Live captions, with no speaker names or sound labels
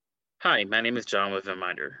Hi, my name is John with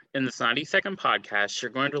Viminder. In this 90-second podcast, you're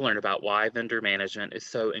going to learn about why vendor management is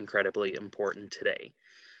so incredibly important today.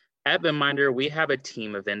 At Viminder, we have a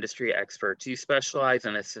team of industry experts who specialize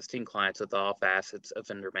in assisting clients with all facets of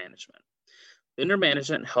vendor management. Vendor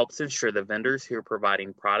management helps ensure the vendors who are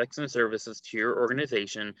providing products and services to your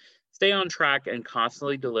organization stay on track and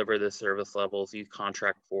constantly deliver the service levels you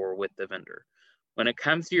contract for with the vendor. When it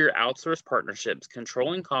comes to your outsourced partnerships,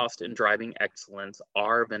 controlling cost and driving excellence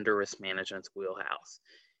are vendor risk management's wheelhouse.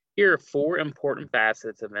 Here are four important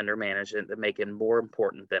facets of vendor management that make it more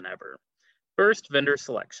important than ever. First, vendor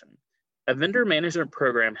selection. A vendor management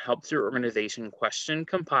program helps your organization question,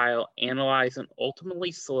 compile, analyze, and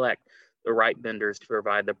ultimately select the right vendors to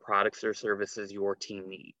provide the products or services your team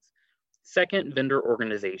needs. Second, vendor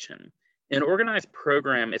organization. An organized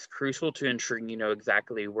program is crucial to ensuring you know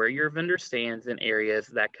exactly where your vendor stands in areas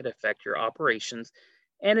that could affect your operations,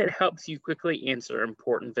 and it helps you quickly answer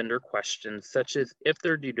important vendor questions, such as if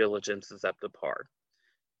their due diligence is up to par.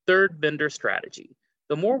 Third, vendor strategy.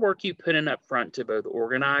 The more work you put in upfront to both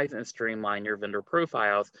organize and streamline your vendor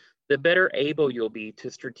profiles, the better able you'll be to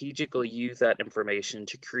strategically use that information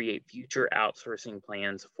to create future outsourcing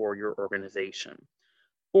plans for your organization.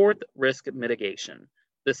 Fourth, risk mitigation.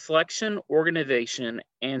 The selection, organization,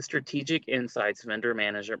 and strategic insights vendor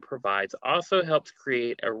management provides also helps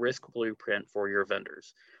create a risk blueprint for your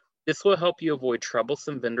vendors. This will help you avoid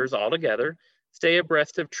troublesome vendors altogether, stay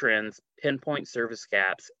abreast of trends, pinpoint service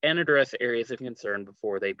gaps, and address areas of concern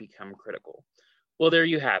before they become critical. Well, there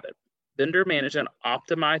you have it. Vendor management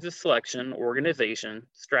optimizes selection, organization,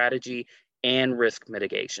 strategy, and risk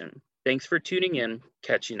mitigation. Thanks for tuning in.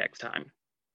 Catch you next time.